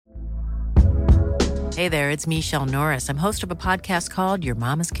Hey there, it's Michelle Norris. I'm host of a podcast called Your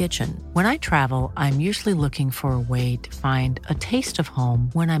Mama's Kitchen. When I travel, I'm usually looking for a way to find a taste of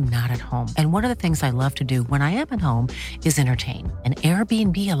home when I'm not at home. And one of the things I love to do when I am at home is entertain. And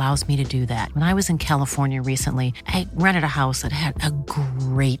Airbnb allows me to do that. When I was in California recently, I rented a house that had a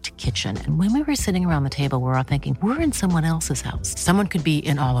great kitchen. And when we were sitting around the table, we were all thinking, we're in someone else's house. Someone could be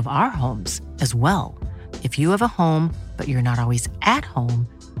in all of our homes as well. If you have a home, but you're not always at home,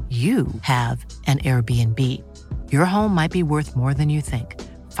 you have an Airbnb. Your home might be worth more than you think.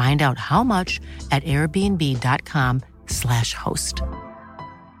 Find out how much at airbnb.com/host.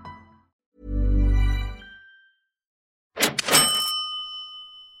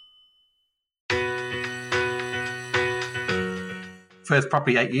 First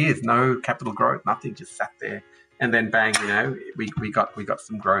property 8 years, no capital growth, nothing, just sat there. And then bang, we got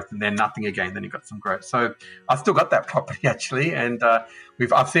some growth, and then nothing again. Then you got some growth. So I still got that property actually, and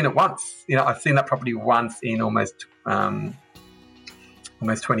I've seen it once. I've seen that property once in almost 20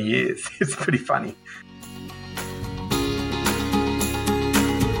 years. It's pretty funny.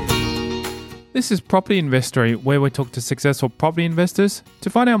 This is Property Investory, where we talk to successful property investors to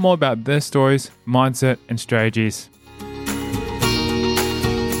find out more about their stories, mindset, and strategies.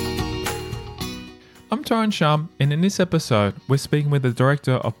 I'm Taran Sham, and in this episode, we're speaking with the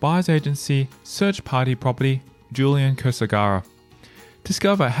director of buyer's agency Search Party Property, Julian Khursigara.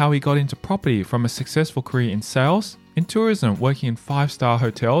 Discover how he got into property from a successful career in sales, in tourism working in 5-star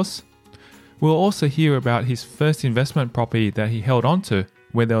hotels. We'll also hear about his first investment property that he held onto,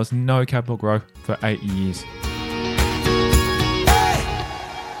 where there was no capital growth for 8 years.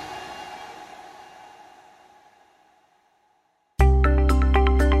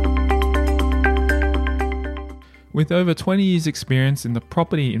 With over 20 years' experience in the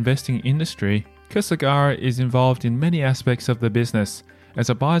property investing industry, Khursigara is involved in many aspects of the business as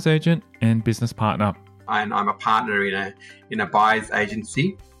a buyer's agent and business partner. And I'm a partner in a buyer's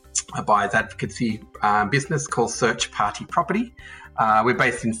agency, a buyer's advocacy business called Search Party Property. We're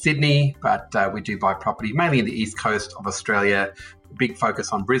based in Sydney, but we do buy property mainly in the east coast of Australia. Big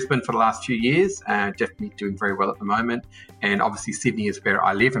focus on Brisbane for the last few years, definitely doing very well at the moment. And obviously Sydney is where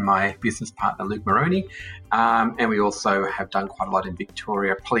I live, and my business partner Luke Moroney. And we also have done quite a lot in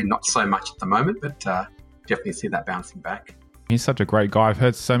Victoria, probably not so much at the moment, but definitely see that bouncing back. He's such a great guy. I've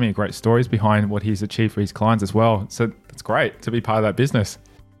heard so many great stories behind what he's achieved for his clients as well. So it's great to be part of that business.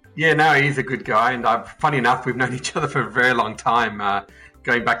 Yeah, no, he's a good guy. And funny enough, we've known each other for a very long time.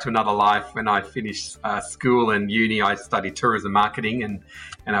 Going back to another life, when I finished school and uni, I studied tourism marketing, and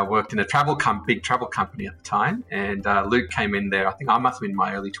I worked in a big travel company at the time. And Luke came in there. I think I must have been in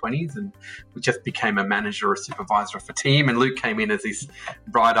my early 20s, and we just became a manager or a supervisor of a team. And Luke came in as this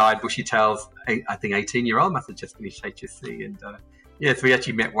bright-eyed, bushy-tailed, I think 18-year-old, must have just finished HSC. And so we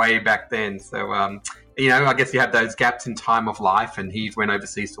actually met way back then. So, I guess you have those gaps in time of life, and he went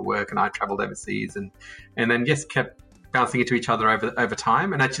overseas to work and I traveled overseas, and then just kept bouncing into each other over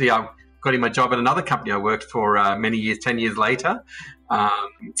time. And actually I got him a job at another company I worked for many years, 10 years later.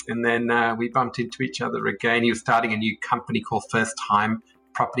 And then we bumped into each other again. He was starting a new company called First Time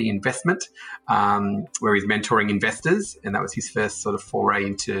Property Investment, where he's mentoring investors. And that was his first sort of foray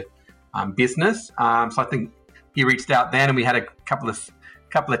into business. So I think he reached out then, and we had a couple of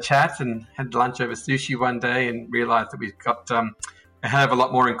chats and had lunch over sushi one day, and realized that we've got a hell of a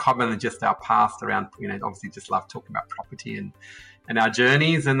lot more in common than just our past around, obviously just love talking about property and our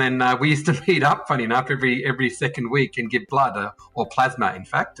journeys. And then we used to meet up, funny enough, every second week and give blood or plasma, in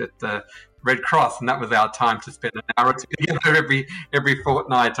fact, at the Red Cross. And that was our time to spend an hour or two together every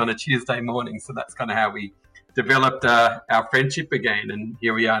fortnight on a Tuesday morning. So that's kind of how we developed our friendship again, and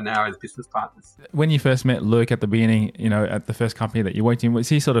here we are now as business partners. When you first met Luke at the beginning, at the first company that you worked in, was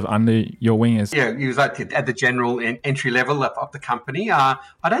he sort of under your wing? Yeah, he was at the general entry level of the company. I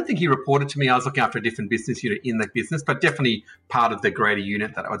don't think he reported to me. I was looking after a different business unit in the business, but definitely part of the greater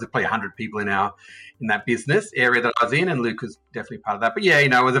unit. That I was probably 100 people in that business area that I was in, and Luke was definitely part of that. But yeah,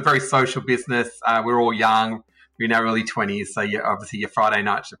 it was a very social business. We're all young. We're in our early 20s, so obviously your Friday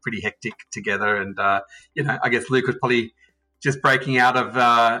nights are pretty hectic together. And I guess Luke was probably just breaking out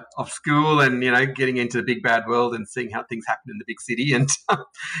of school and getting into the big bad world and seeing how things happen in the big city, and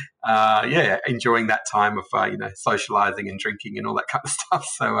enjoying that time of socializing and drinking and all that kind of stuff.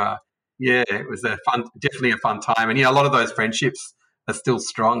 So it was definitely a fun time, and a lot of those friendships are still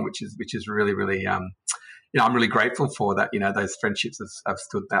strong, which is really really I'm really grateful for that. Those friendships have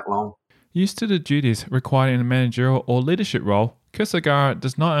stood that long. Used to the duties required in a managerial or leadership role, Khursigara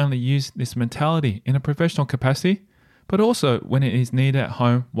does not only use this mentality in a professional capacity, but also when it is needed at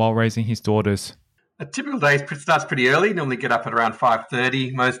home while raising his daughters. A typical day starts pretty early. Normally get up at around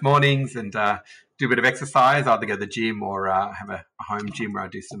 5:30 most mornings and do a bit of exercise, either go to the gym or have a home gym where I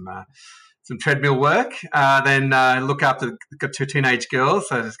do some treadmill work. Then look after got 2 teenage girls,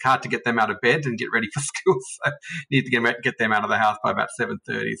 so it's hard to get them out of bed and get ready for school. So need to get them out of the house by about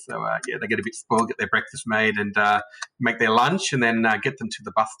 7:30. So they get a bit spoiled, get their breakfast made, and make their lunch, and then get them to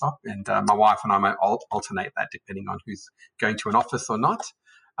the bus stop. And my wife and I might alternate that depending on who's going to an office or not.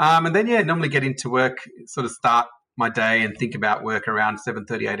 And then normally get into work, sort of start my day and think about work around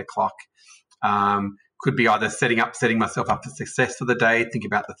 7:30, 8 o'clock. Could be either setting myself up for success for the day, think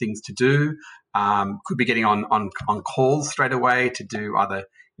about the things to do. Could be getting on calls straight away to do either,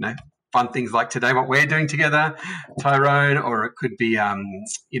 fun things like today, what we're doing together, Tyrone, or it could be,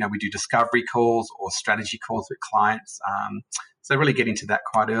 we do discovery calls or strategy calls with clients. So really get into that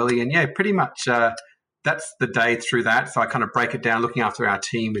quite early. And pretty much that's the day through that. So I kind of break it down, looking after our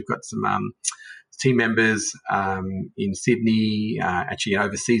team. We've got some team members in Sydney, actually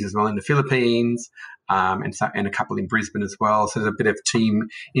overseas as well, in the Philippines, and a couple in Brisbane as well. So there's a bit of team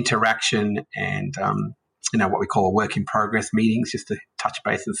interaction and what we call a work in progress meetings, just to touch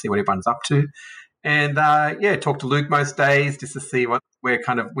base and see what everyone's up to. And talk to Luke most days just to see what we're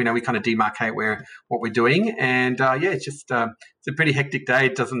kind of, we kind of demarcate what we're doing. And it's just it's a pretty hectic day.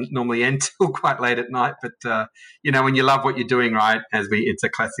 It doesn't normally end till quite late at night, but when you love what you're doing, right? It's a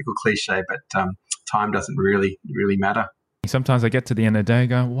classical cliche, but time doesn't really matter. Sometimes I get to the end of the day and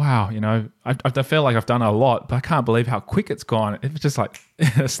go, wow, I feel like I've done a lot, but I can't believe how quick it's gone. It's just like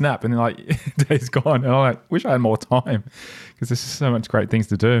a snap and like day's gone. And I wish I had more time because there's so much great things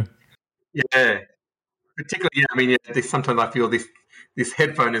to do. Yeah, particularly, sometimes I feel this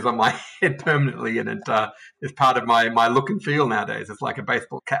headphone is on my head permanently, and it's part of my look and feel nowadays. It's like a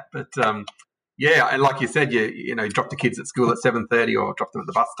baseball cap. But and like you said, you drop the kids at school at 7:30 or drop them at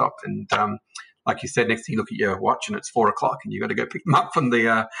the bus stop, and like you said, next thing you look at your watch and it's 4 o'clock, and you've got to go pick them up from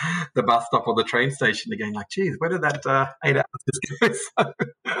the bus stop or the train station again. Like, geez, where did that 8 hours go?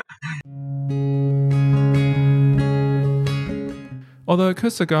 Although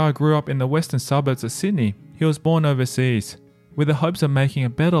Khursigara grew up in the western suburbs of Sydney, he was born overseas. With the hopes of making a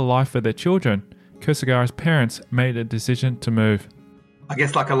better life for their children, Khursigara's parents made a decision to move. I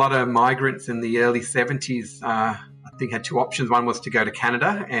guess like a lot of migrants in the early 70s, I think had 2 options. One was to go to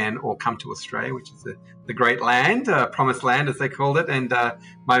Canada or come to Australia, which is the great land, promised land as they called it. And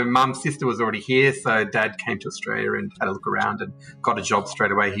my mum's sister was already here, so Dad came to Australia and had a look around and got a job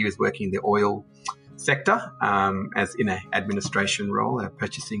straight away. He was working in the oil sector as in an administration role,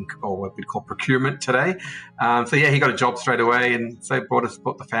 purchasing, or what we call procurement today. He got a job straight away, and so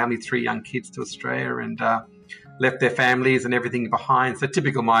brought the family, 3 young kids, to Australia, and left their families and everything behind. So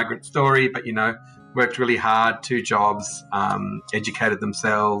typical migrant story, but worked really hard, 2 jobs, educated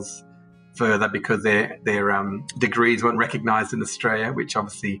themselves further because their degrees weren't recognised in Australia, which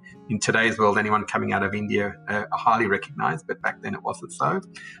obviously in today's world, anyone coming out of India are highly recognised, but back then it wasn't so.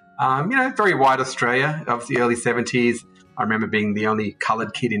 Very white Australia, obviously early 70s. I remember being the only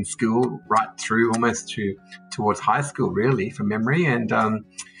coloured kid in school right through almost towards high school, really, from memory. And I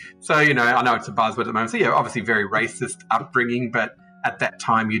know it's a buzzword at the moment. So obviously very racist upbringing, but at that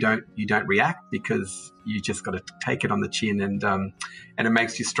time you don't react because you just got to take it on the chin, and it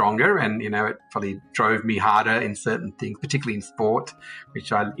makes you stronger. And it probably drove me harder in certain things, particularly in sport,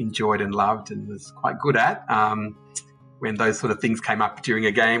 which I enjoyed and loved and was quite good at. When those sort of things came up during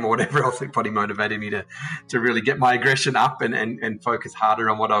a game or whatever else, it probably motivated me to really get my aggression up and focus harder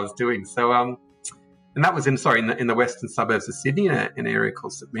on what I was doing. So and that was in the western suburbs of Sydney, in an area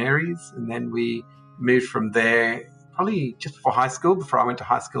called St Mary's. And then we moved from there probably just before high school. Before I went to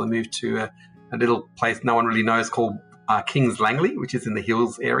high school, I moved to a little place no one really knows called Kings Langley, which is in the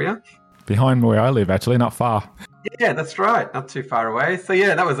hills area. Behind where I live, actually, not far. Yeah, that's right. Not too far away. So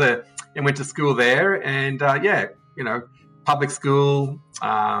that was and went to school there, and public school,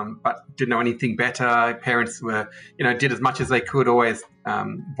 but didn't know anything better. Parents were, did as much as they could, always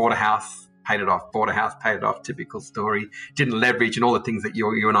bought a house, paid it off, typical story. Didn't leverage, and all the things that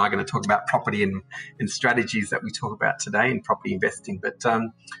you and I are going to talk about, property and strategies that we talk about today in property investing. But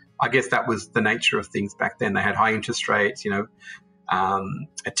I guess that was the nature of things back then. They had high interest rates,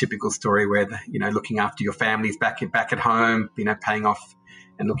 a typical story where, looking after your families back at home, paying off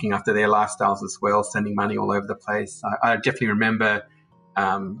and looking after their lifestyles as well, sending money all over the place. I definitely remember,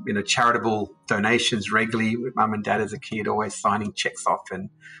 charitable donations regularly with mum and dad as a kid, always signing checks off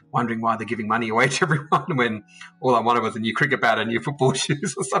and wondering why they're giving money away to everyone when all I wanted was a new cricket bat and new football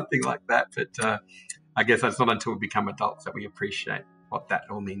shoes or something like that. But I guess that's not until we become adults that we appreciate what that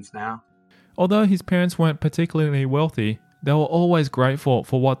all means now. Although his parents weren't particularly wealthy, they were always grateful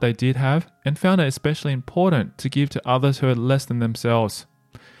for what they did have and found it especially important to give to others who had less than themselves.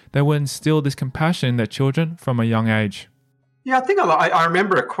 They would instill this compassion in their children from a young age. Yeah, I think I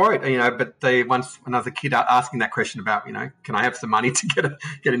remember a quote, but they once, when I was a kid, asking that question about, can I have some money to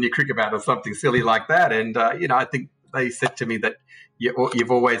get a new cricket bat or something silly like that? And, I think they said to me that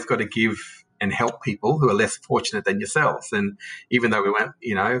you've always got to give and help people who are less fortunate than yourselves. And even though we weren't,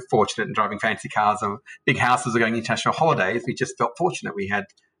 fortunate in driving fancy cars or big houses or going international holidays, we just felt fortunate. We had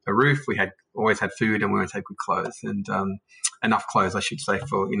a roof, we had always had food, and we always had good clothes and enough clothes, I should say,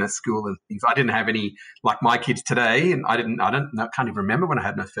 for school and things. I didn't have any like my kids today, and I can't even remember when I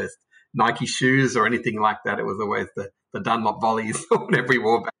had my first Nike shoes or anything like that. It was always the Dunlop Volleys or whatever we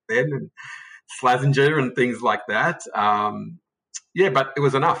wore back then, and Slazenger and things like that. But it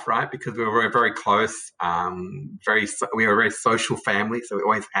was enough, right? Because we were very close. We were a very social family, so we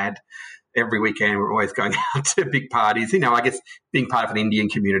always had. Every weekend, we're always going out to big parties. I guess being part of an Indian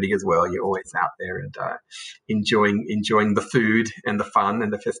community as well, you're always out there and enjoying the food and the fun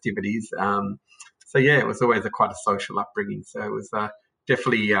and the festivities. It was always quite a social upbringing. So it was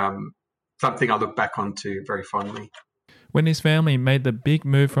definitely something I look back onto very fondly. When his family made the big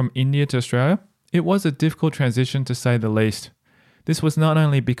move from India to Australia, it was a difficult transition to say the least. This was not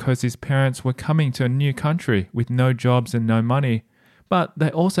only because his parents were coming to a new country with no jobs and no money, but they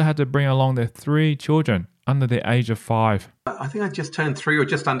also had to bring along their 3 children under the age of 5. I think I just turned 3 or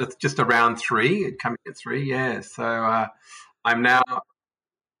just around 3, coming at 3, yeah. So I'm now...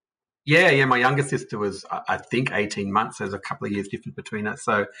 Yeah, my younger sister was, I think, 18 months. There's a couple of years difference between us.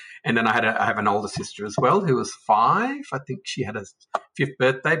 So, and then I have an older sister as well who was 5. I think she had her 5th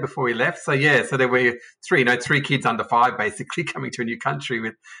birthday before we left. So, so there were 3 kids under 5 basically coming to a new country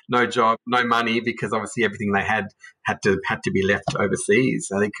with no job, no money, because obviously everything they had to be left overseas.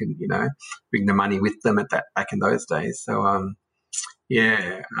 So they couldn't, bring the money with them back in those days. So, and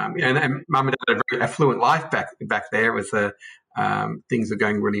Mum and Dad had a very affluent life back there. It was things were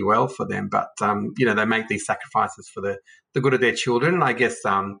going really well for them, but they make these sacrifices for the good of their children. And I guess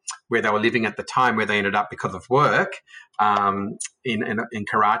where they were living at the time, where they ended up because of work in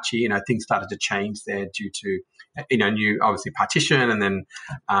Karachi, things started to change there due to new obviously partition, and then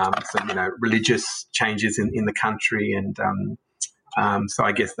some religious changes in the country, and so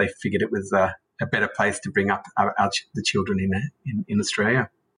I guess they figured it was a better place to bring up the children in Australia.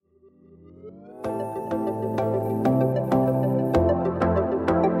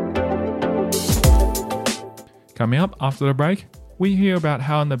 Coming up after the break, we hear about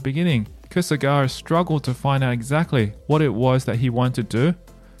how in the beginning, Khursigara struggled to find out exactly what it was that he wanted to do.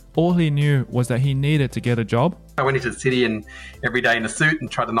 All he knew was that he needed to get a job. I went into the city and every day in a suit and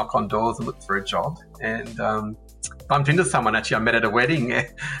tried to knock on doors and look for a job. And bumped into someone actually I met at a wedding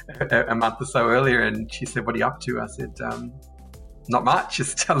a month or so earlier, and she said, "What are you up to?" I said, "Not much,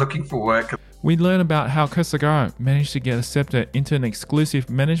 just looking for work." We learn about how Khursigara managed to get accepted into an exclusive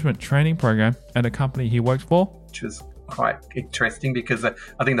management training program at a company he worked for. Which was quite interesting because I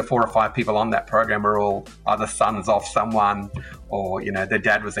think the 4 or 5 people on that program are all either sons of someone, or their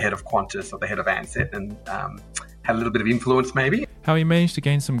dad was the head of Qantas or the head of Ansett, and had a little bit of influence maybe. How he managed to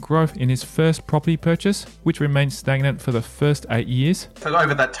gain some growth in his first property purchase, which remained stagnant for the first 8 years. So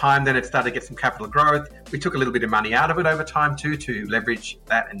over that time, then it started to get some capital growth. We took a little bit of money out of it over time too, to leverage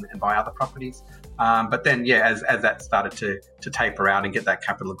that and buy other properties. But then, as that started to taper out and get that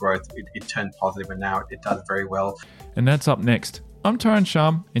capital growth, it turned positive, and now it does very well. And that's up next. I'm Taran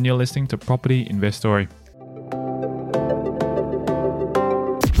Sham, and you're listening to Property Investory.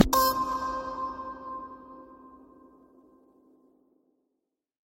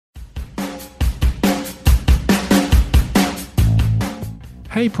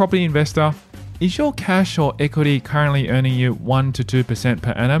 Hey property investor, is your cash or equity currently earning you 1 to 2%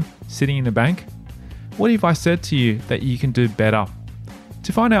 per annum sitting in the bank? What if I said to you that you can do better?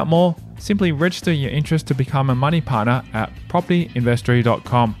 To find out more, simply register your interest to become a money partner at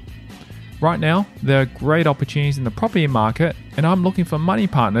propertyinvestory.com. Right now, there are great opportunities in the property market, and I'm looking for money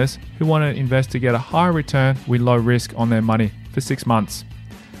partners who want to invest to get a higher return with low risk on their money for 6 months.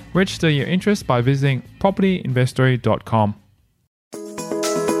 Register your interest by visiting propertyinvestory.com.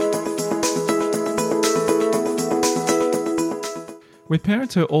 With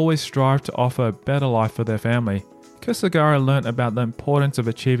parents who always strive to offer a better life for their family, Khursigara learned about the importance of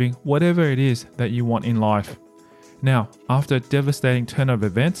achieving whatever it is that you want in life. Now, after a devastating turn of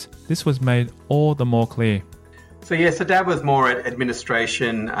events, this was made all the more clear. So Dad was more at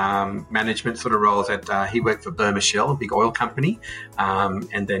administration, management sort of roles. He worked for Burma Shell, a big oil company,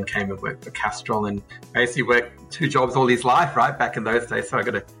 and then came and worked for Castrol, and basically worked 2 jobs all his life, right, back in those days.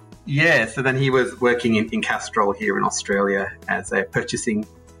 So then he was working in Castrol here in Australia as a purchasing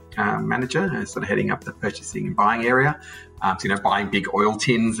manager, sort of heading up the purchasing and buying area. So, buying big oil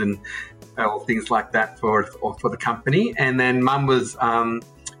tins and all things like that for the company. And then Mum was,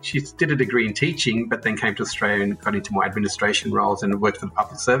 she did a degree in teaching, but then came to Australia and got into more administration roles and worked for the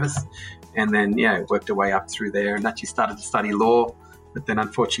public service. And then, worked her way up through there and actually started to study law. But then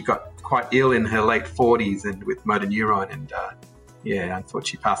unfortunately got quite ill in her late 40s and with motor neuron. And,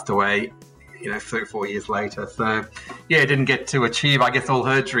 unfortunately passed away, 3 or 4 years later. So, didn't get to achieve, I guess, all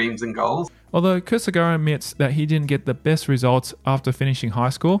her dreams and goals. Although Khursigara admits that he didn't get the best results after finishing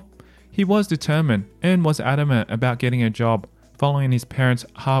high school, he was determined and was adamant about getting a job, following his parents'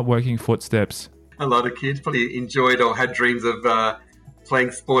 hard-working footsteps. A lot of kids probably enjoyed or had dreams of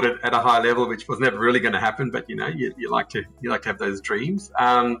playing sport at a high level, which was never really going to happen. But you like to have those dreams.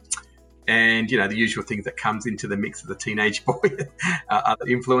 And, the usual things that comes into the mix as a teenage boy, other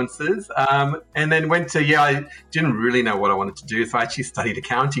influences. And then went to, I didn't really know what I wanted to do. So I actually studied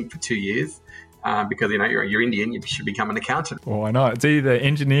accounting for 2 years because, you're Indian, you should become an accountant. Well, why not? It's either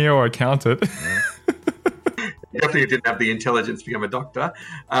engineer or accountant. Definitely didn't have the intelligence to become a doctor.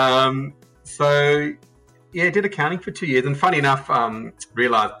 Did accounting for 2 years. And funny enough,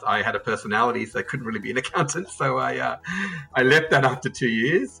 realised I had a personality, so I couldn't really be an accountant. So I left that after 2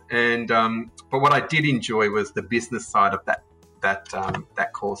 years. And but what I did enjoy was the business side of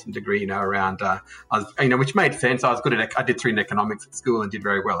that course and degree. Around which made sense. I was good at. I did 3 in economics at school and did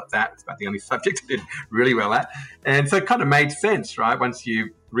very well at that. It's about the only subject I did really well at. And so it kind of made sense, right? Once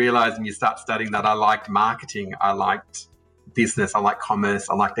you realise and you start studying that I liked marketing, I liked business, I like commerce,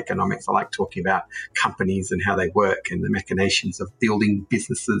 I like economics, I like talking about companies and how they work and the machinations of building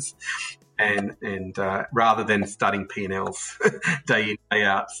businesses and rather than studying P&Ls day in, day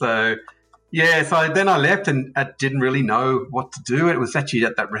out. So then I left and I didn't really know what to do. It was actually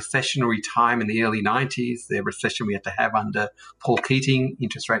at that recessionary time in the early 90s, the recession we had to have under Paul Keating,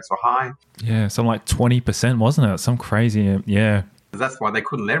 interest rates were high. Yeah, something like 20%, wasn't it? Some crazy, yeah. That's why they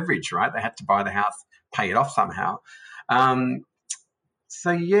couldn't leverage, right? They had to buy the house, pay it off somehow. I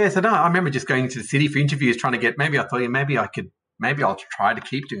remember just going to the city for interviews, trying to get, maybe I'll try to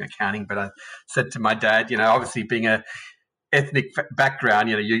keep doing accounting. But I said to my dad, obviously being a ethnic background,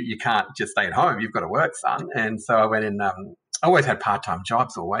 you can't just stay at home. You've got to work, son. And so I went in, I always had part-time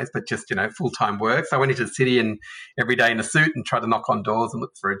jobs always, but just, full-time work. So I went into the city and every day in a suit and tried to knock on doors and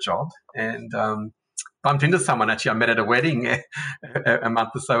look for a job. And, bumped into someone actually I met at a wedding a month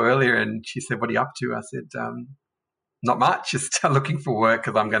or so earlier. And she said, "What are you up to?" I said, "Not much, just looking for work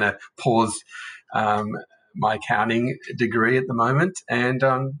because I'm going to pause my accounting degree at the moment." And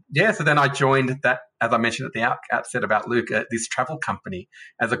so then I joined that, as I mentioned at the outset about Luke, this travel company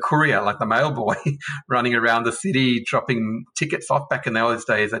as a courier, like the mail boy, running around the city, dropping tickets off. Back in those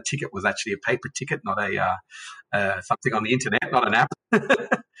days, a ticket was actually a paper ticket, not something on the internet, not an app.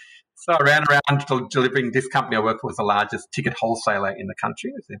 So I ran around delivering. This company I worked for was the largest ticket wholesaler in the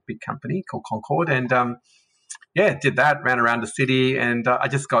country. It's a big company called Concord. And did that, ran around the city. And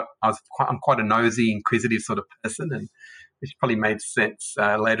I'm quite a nosy, inquisitive sort of person. And which probably made sense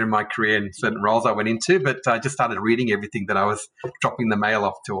later in my career in certain roles I went into. But I just started reading everything that I was dropping the mail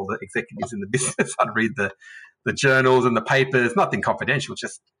off to all the executives in the business. I'd read the journals and the papers, nothing confidential,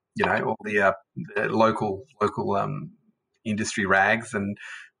 just, all the local industry rags, and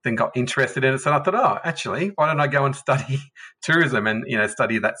then got interested in it. So I thought, actually, why don't I go and study tourism and,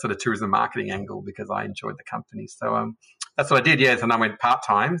 study that sort of tourism marketing angle because I enjoyed the company. So that's what I did, yes. And I went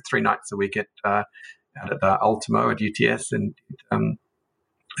part-time, 3 nights a week out at Ultimo at UTS and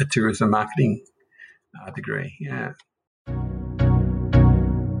a tourism marketing degree, yeah.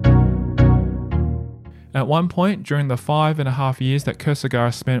 At one point during the 5.5 years that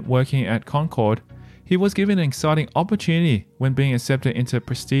Khursigara spent working at Concord, he was given an exciting opportunity when being accepted into a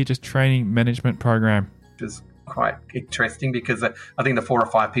prestigious training management program. It was quite interesting because I think the 4 or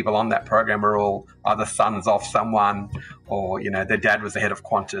 5 people on that program were all either sons of someone or, their dad was the head of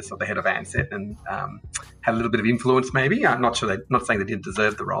Qantas or the head of Ansett and had a little bit of influence maybe. I'm not saying they didn't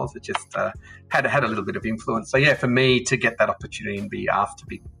deserve the roles, it just had a little bit of influence. So, for me to get that opportunity and be asked to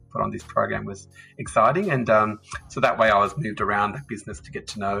be put on this program was exciting. And so that way I was moved around the business to get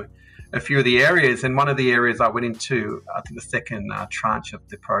to know a few of the areas. And one of the areas I went into, I think the second tranche of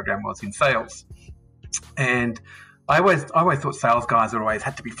the program was in sales. And I always thought sales guys always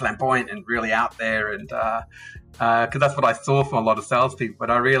had to be flamboyant and really out there, and because that's what I saw from a lot of salespeople.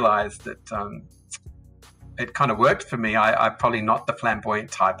 But I realised that it kind of worked for me. I'm probably not the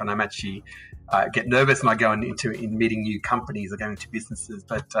flamboyant type, and I'm actually get nervous when I go in meeting new companies or going into businesses.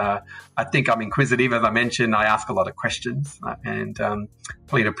 But I think I'm inquisitive. As I mentioned, I ask a lot of questions and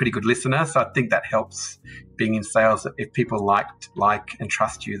probably a pretty good listener. So I think that helps being in sales. If people like and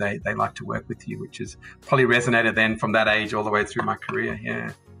trust you, they like to work with you, which has probably resonated then from that age all the way through my career.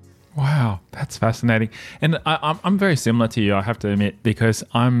 Yeah. Wow, that's fascinating. And I'm very similar to you, I have to admit, because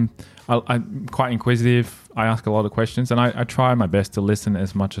I'm quite inquisitive. I ask a lot of questions, and I try my best to listen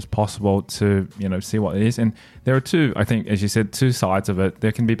as much as possible to see what it is. And there are two, I think, as you said, two sides of it.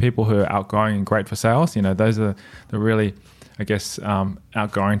 There can be people who are outgoing and great for sales. Those are the really, I guess,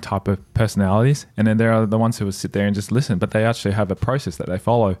 outgoing type of personalities. And then there are the ones who will sit there and just listen, but they actually have a process that they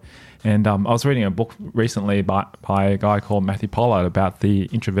follow. And I was reading a book recently by a guy called Matthew Pollard about the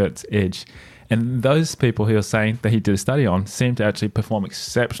introvert's edge. And those people who are saying that he did a study on seem to actually perform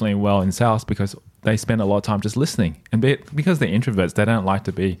exceptionally well in sales because they spend a lot of time just listening. And because they're introverts, they don't like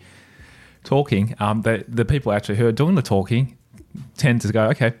to be talking. The people actually who are doing the talking tend to go,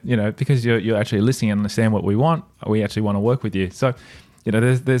 okay, because you're actually listening and understand what we want, we actually want to work with you. So,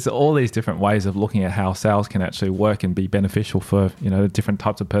 there's all these different ways of looking at how sales can actually work and be beneficial for, different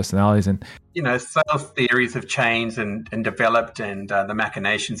types of personalities. And, sales theories have changed and developed, and the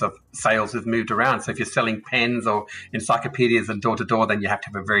machinations of sales have moved around. So if you're selling pens or encyclopedias and door to door, then you have to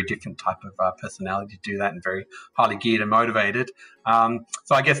have a very different type of personality to do that, and very highly geared and motivated. So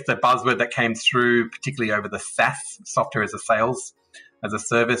I guess the buzzword that came through, particularly over the SaaS, software as a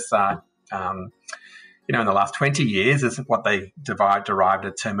service, in the last 20 years is what they derived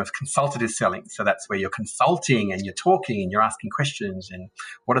a term of consultative selling. So that's where you're consulting and you're talking and you're asking questions and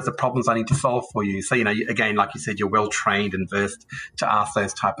what are the problems I need to solve for you. So, again, like you said, you're well trained and versed to ask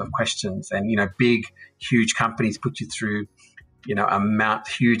those type of questions. And, big, huge companies put you through,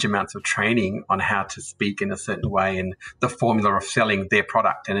 huge amounts of training on how to speak in a certain way and the formula of selling their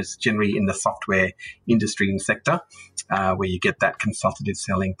product. And it's generally in the software industry and sector where you get that consultative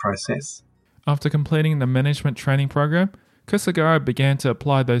selling process. After completing the management training program, Khursigara began to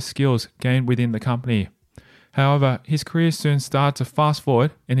apply those skills gained within the company. However, his career soon started to fast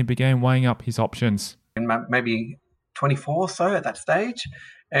forward and he began weighing up his options. Maybe 24 or so at that stage,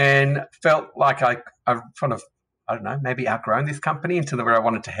 and felt like I've kind of, maybe outgrown this company into where I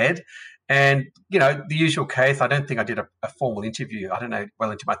wanted to head. And, the usual case, I don't think I did a formal interview, I don't know,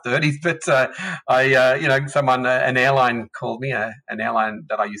 well into my 30s, but an airline called me, an airline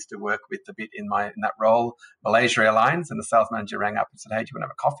that I used to work with a bit in that role, Malaysia Airlines, and the sales manager rang up and said, hey, do you want to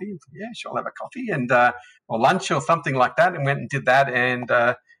have a coffee? And I said, yeah, sure, I'll have a coffee, and or lunch or something like that, and went and did that. And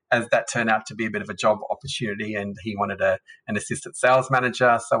as that turned out to be a bit of a job opportunity, and he wanted an assistant sales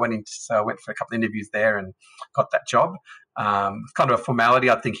manager. So I went for a couple of interviews there and got that job. It's kind of a formality.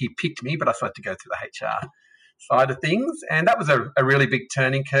 I think he picked me, but I still had to go through the HR side of things. And that was a really big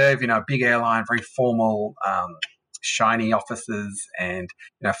turning curve, a big airline, very formal, shiny offices, and,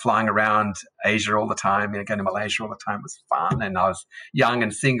 flying around Asia all the time, going to Malaysia all the time was fun. And I was young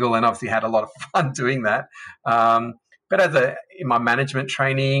and single and obviously had a lot of fun doing that. But in my management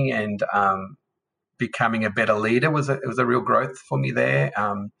training and becoming a better leader it was a real growth for me there.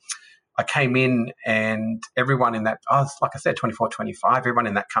 I came in and everyone in that, like I said, 24, 25, everyone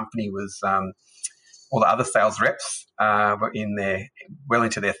in that company was, all the other sales reps were well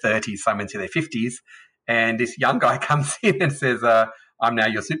into their 30s, some into their 50s. And this young guy comes in and says, I'm now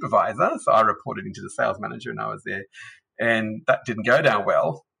your supervisor. So I reported into the sales manager and I was there. And that didn't go down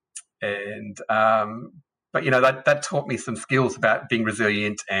well. And but, that taught me some skills about being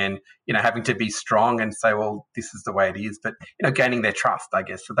resilient and, having to be strong and say, well, this is the way it is. But, gaining their trust, I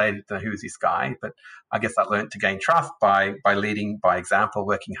guess. So they know who's this guy. But I guess I learned to gain trust by leading by example,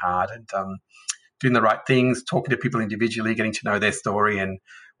 working hard and doing the right things, talking to people individually, getting to know their story and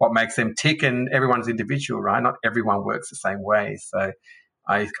what makes them tick. And everyone's individual, right? Not everyone works the same way. So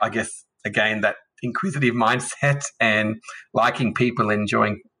I guess, again, that inquisitive mindset and liking people,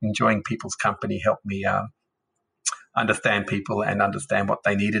 enjoying people's company helped me understand people and understand what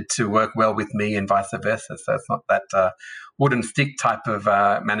they needed to work well with me and vice versa. So it's not that wooden stick type of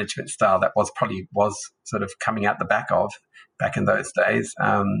management style that was sort of coming out the back in those days.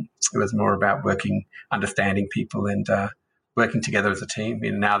 It was more about understanding people and working together as a team.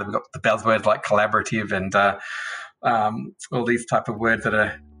 Now that we've got the buzzwords like collaborative and all these type of words that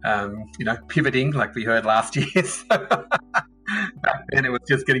are pivoting like we heard last year. So back then it was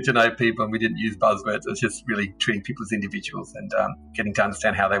just getting to know people and we didn't use buzzwords. It was just really treating people as individuals and getting to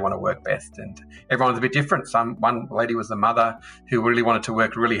understand how they want to work best. And everyone's a bit different. One lady was a mother who really wanted to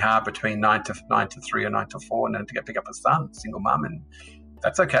work really hard between 9 to 3 or 9 to 4 and then to go pick up a son, single mum. And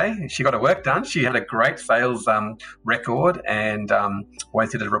that's okay. She got her work done. She had a great sales record and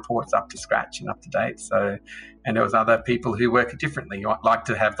always did her reports up to scratch and up to date. So, and there was other people who work differently, like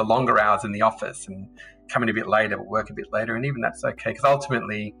to have the longer hours in the office and come in a bit later, but work a bit later. And even that's okay, because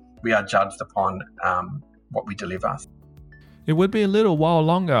ultimately we are judged upon what we deliver. It would be a little while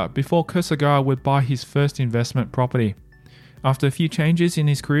longer before Khursigara would buy his first investment property. After a few changes in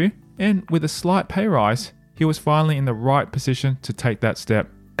his career and with a slight pay rise, he was finally in the right position to take that step.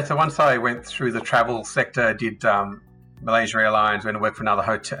 So once I went through the travel sector, did Malaysia Airlines, went to work for another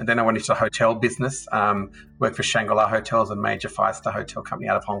hotel, and then I went into the hotel business, worked for Shangri-La Hotels, a major 5-star hotel company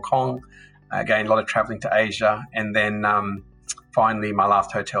out of Hong Kong. Again, a lot of traveling to Asia. And then finally, my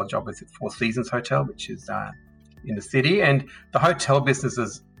last hotel job was at Four Seasons Hotel, which is in the city. And the hotel business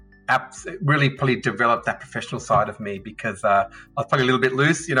has really probably developed that professional side of me, because I was probably a little bit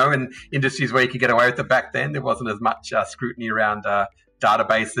loose, in industries where you could get away with it back then. There wasn't as much scrutiny around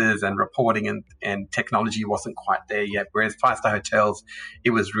databases and reporting, and technology wasn't quite there yet. Whereas 5-star hotels, it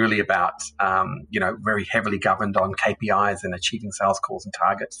was really about, very heavily governed on KPIs and achieving sales calls and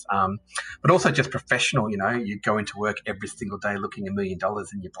targets. But also just professional, you go into work every single day looking $1 million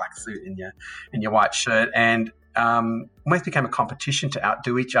in your black suit and your white shirt. And almost became a competition to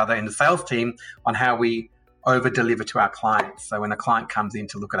outdo each other in the sales team on how we over-deliver to our clients. So when a client comes in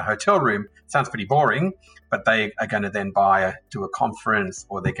to look at a hotel room, it sounds pretty boring, but they are going to then do a conference,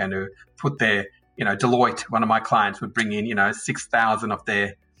 or they're going to put their, Deloitte, one of my clients would bring in, 6,000 of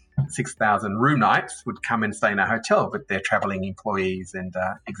their 6,000 room nights would come and stay in a hotel, but they're traveling employees and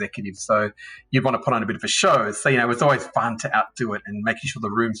executives. So you'd want to put on a bit of a show. So, it was always fun to outdo it, and making sure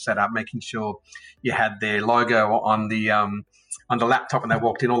the room's set up, making sure you had their logo on the laptop when they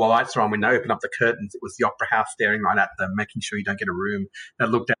walked in, all the lights are on. When they open up the curtains, it was the Opera House staring right at them, making sure you don't get a room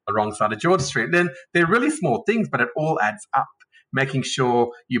that looked at the wrong side of George Street. And then they're really small things, but it all adds up. Making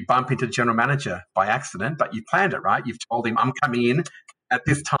sure you bump into the general manager by accident, but you planned it, right? You've told him, I'm coming in at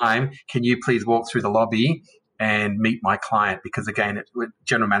this time. Can you please walk through the lobby and meet my client? Because again,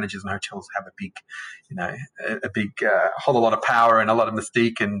 general managers and hotels have a big whole lot of power and a lot of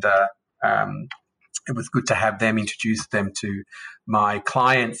mystique, and it was good to have them introduce them to my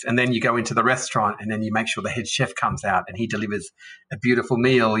clients. And then you go into the restaurant, and then you make sure the head chef comes out and he delivers a beautiful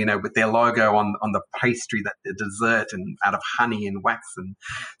meal, with their logo on the pastry, that the dessert, and out of honey and wax. And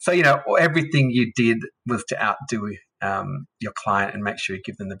so, everything you did was to outdo your client and make sure you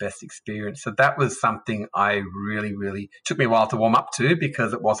give them the best experience. So that was something I really, really took me a while to warm up to,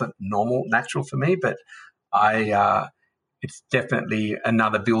 because it wasn't natural for me, but it's definitely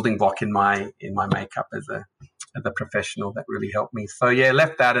another building block in my makeup as a professional that really helped me. So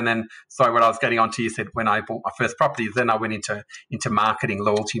left that, and then what I was getting onto, you said when I bought my first property, then I went into marketing,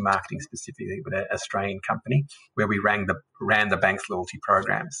 loyalty marketing specifically, with an Australian company where we ran the bank's loyalty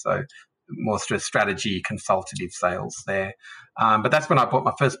program. So more strategy, consultative sales there. But that's when I bought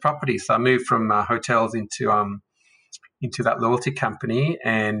my first property. So I moved from hotels into that loyalty company,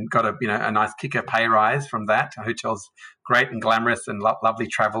 and got a nice kicker pay rise from that. Hotels, great and glamorous and lovely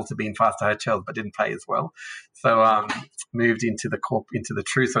travel to be in 5-star hotels, but didn't pay as well. So moved into the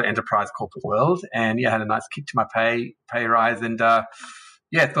true sort of enterprise corporate world, and had a nice kick to my pay rise, and thought,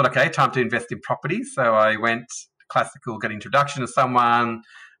 okay, time to invest in property. So I went classical, got introduction to someone,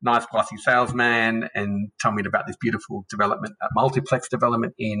 nice glossy salesman, and told me about this beautiful development, multiplex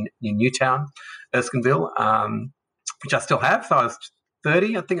development in Newtown, Erskineville, which I still have. So I was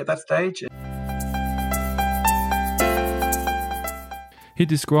 30, I think, at that stage. He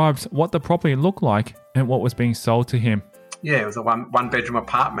describes what the property looked like and what was being sold to him. Yeah, it was a one-bedroom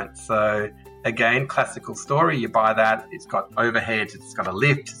apartment. So again, classical story. You buy that. It's got overhead. It's got a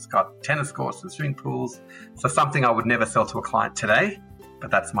lift. It's got tennis courts and swimming pools. So something I would never sell to a client today. But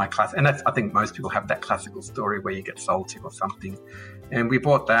that's my class. And I think most people have that classical story where you get sold to or something. And we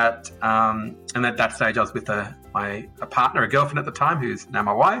bought that. And at that stage, I was with a partner, a girlfriend at the time, who's now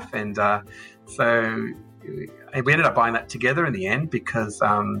my wife. And so we ended up buying that together in the end, because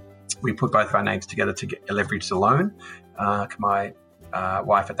we put both of our names together to get a leveraged loan. My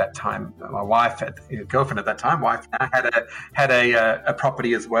wife at that time, girlfriend at that time, had a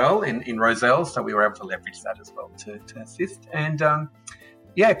property as well in Rozelle. So we were able to leverage that as well to assist. And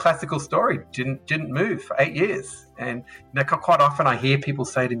classical story. Didn't move for 8 years. And quite often I hear people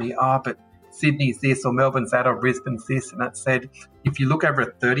say to me, but Sydney's this, or Melbourne's that, or Brisbane's this. And that said, if you look over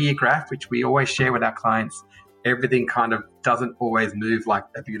a 30-year graph, which we always share with our clients, everything kind of doesn't always move like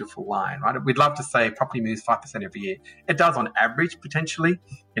a beautiful line, right? We'd love to say property moves 5% every year. It does on average, potentially,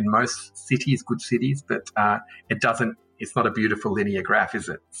 in most cities, good cities, but it doesn't it's not a beautiful linear graph, is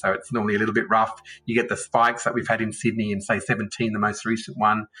it? So it's normally a little bit rough. You get the spikes that we've had in Sydney in, say, 17, the most recent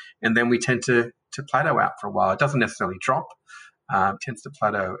one, and then we tend to plateau out for a while. It doesn't necessarily drop, tends to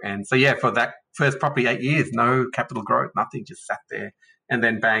plateau. And so, yeah, for that first probably 8 years, no capital growth, nothing, just sat there. And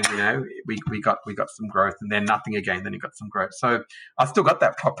then bang, we got some growth, and then nothing again. Then you got some growth. So I still got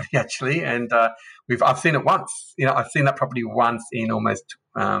that property actually, and I've seen it once. I've seen that property once in almost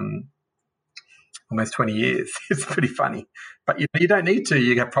 20 years. It's pretty funny, but you don't need to.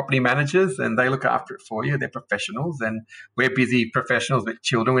 You have property managers, and they look after it for you. They're professionals, and we're busy professionals with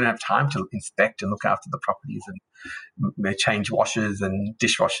children. We don't have time to inspect and look after the properties and change washers and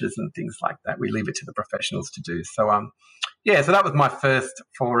dishwashers and things like that. We leave it to the professionals to do. So so that was my first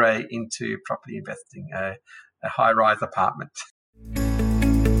foray into property investing, a high-rise apartment.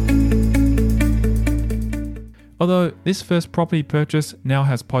 Although this first property purchase now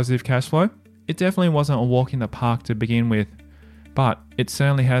has positive cash flow, it definitely wasn't a walk in the park to begin with. But it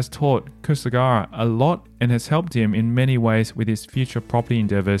certainly has taught Khursigara a lot and has helped him in many ways with his future property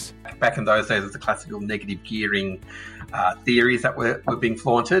endeavours. Back in those days, it was the classical negative gearing theories that were being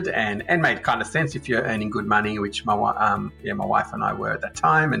flaunted and made kind of sense if you're earning good money, which my wife and I were at that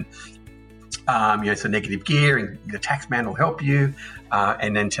time. And so negative gearing, the tax man will help you.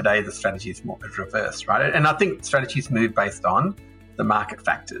 And then today the strategy is more reversed, right? And I think strategies move based on the market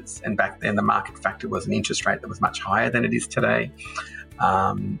factors. And back then the market factor was an interest rate that was much higher than it is today.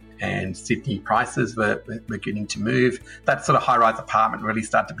 And Sydney prices were beginning to move. That sort of high-rise apartment really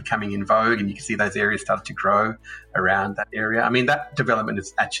started becoming in vogue, and you can see those areas started to grow around that area. I mean, that development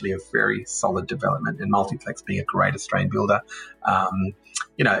is actually a very solid development, and Multiplex being a great Australian builder,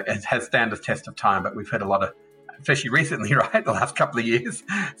 it has stand the test of time, but we've heard a lot of, especially recently, right, the last couple of years,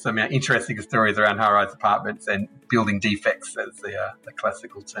 some interesting stories around high-rise apartments and building defects, as the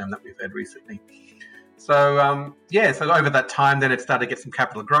classical term that we've heard recently. So, so over that time, then it started to get some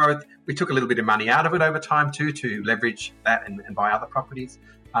capital growth. We took a little bit of money out of it over time too to leverage that and buy other properties.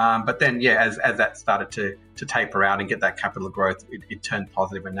 But then, as that started to taper out and get that capital growth, it turned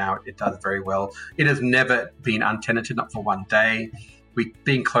positive, and now it does very well. It has never been untenanted, not for one day.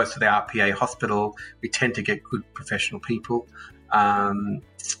 Being close to the RPA hospital, we tend to get good professional people.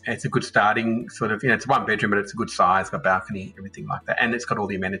 It's a good starting sort of, it's one bedroom, but it's a good size, got balcony, everything like that. And it's got all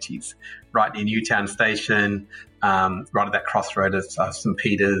the amenities right near Newtown Station, right at that crossroad of St.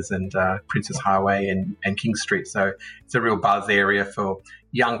 Peter's and Princess Highway and King Street. So it's a real buzz area for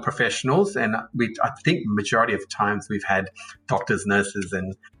young professionals. And I think majority of times we've had doctors, nurses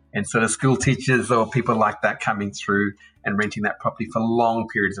and sort of school teachers or people like that coming through and renting that property for long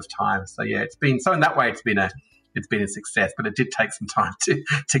periods of time. So it's been, so in that way, it's been a success, but it did take some time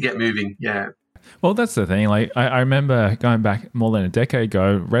to get moving. Yeah. Well, that's the thing. Like I remember going back more than a decade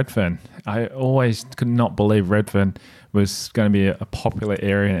ago, Redfern. I always could not believe Redfern was going to be a popular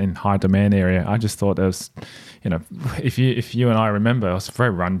area and high demand area. I just thought it was, if you and I remember, it was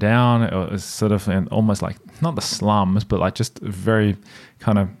very run down. It was sort of almost like not the slums, but like just very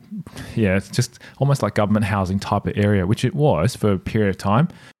kind of, it's just almost like government housing type of area, which it was for a period of time.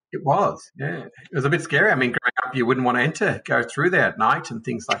 It was, yeah. It was a bit scary. I mean, growing up, you wouldn't want to go through there at night and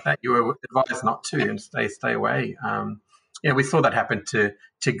things like that. You were advised not to and stay away. We saw that happen to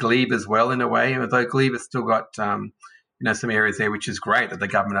Glebe as well in a way. Although Glebe has still got, some areas there, which is great that the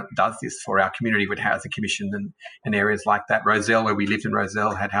government does this for our community with housing commission and areas like that. Roselle, where we lived in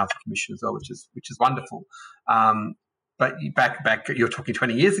Roselle, had housing commission as well, which is wonderful. But back, you're talking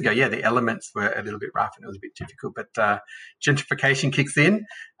 20 years ago, the elements were a little bit rough and it was a bit difficult. But gentrification kicks in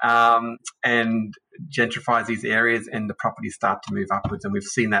and gentrifies these areas and the properties start to move upwards. And we've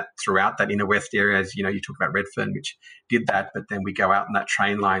seen that throughout that inner west area. As you talk about Redfern, which did that. But then we go out on that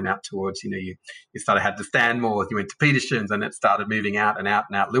train line out towards, you started had the Stanmore, you went to Petersham's and it started moving out and out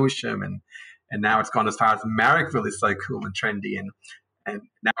Lewisham. And now it's gone as far as Marrickville is so cool and trendy. And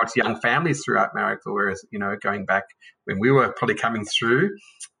now it's young families throughout Marrickville, whereas, going back when we were probably coming through,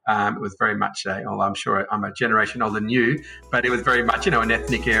 it was very much, I'm sure I'm a generation older than you, but it was very much, an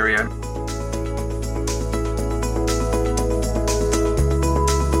ethnic area.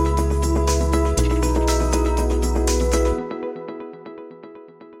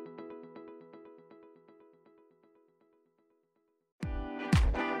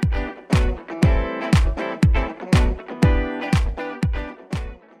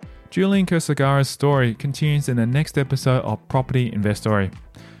 Julian Khursigara's story continues in the next episode of Property Investory.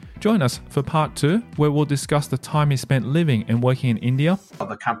 Join us for part 2, where we'll discuss the time he spent living and working in India.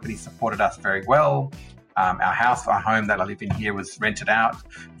 The company supported us very well. Our home that I live in here was rented out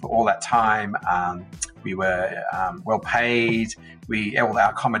for all that time. we were well paid, we all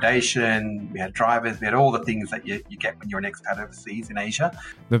our accommodation, we had drivers, we had all the things that you get when you're an expat overseas in Asia.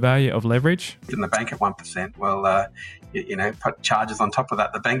 The value of leverage? In the bank at 1%, well, put charges on top of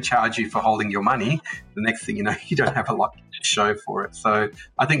that. The bank charge you for holding your money. The next thing you know, you don't have a lot to show for it. So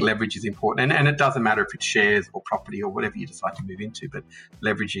I think leverage is important. And it doesn't matter if it's shares or property or whatever you decide to move into, but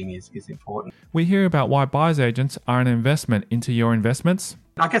leveraging is important. We hear about why buyer's agents are an investment into your investments.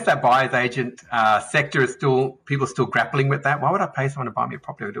 I guess that buyer's agent sector is people are still grappling with that. Why would I pay someone to buy me a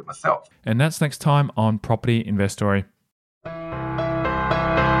property? I do it myself. And that's next time on Property Investory.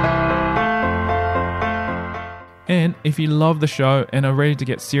 And if you love the show and are ready to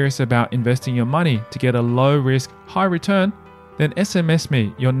get serious about investing your money to get a low risk, high return, then SMS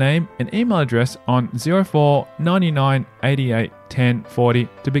me your name and email address on 04 99 88 10 40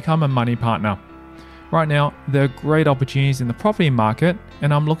 to become a money partner. Right now, there are great opportunities in the property market,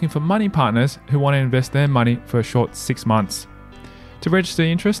 and I'm looking for money partners who want to invest their money for a short 6 months. To register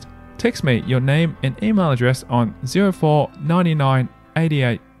interest, text me your name and email address on 04 99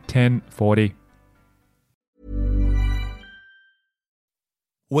 88 10 40.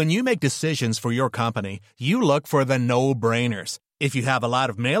 When you make decisions for your company, you look for the no-brainers. If you have a lot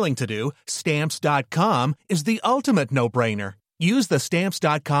of mailing to do, Stamps.com is the ultimate no-brainer. Use the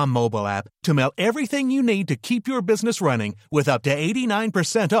Stamps.com mobile app to mail everything you need to keep your business running with up to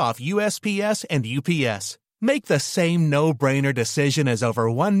 89% off USPS and UPS. Make the same no-brainer decision as over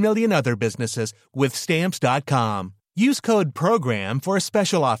 1 million other businesses with Stamps.com. Use code PROGRAM for a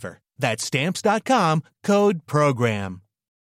special offer. That's Stamps.com, code PROGRAM.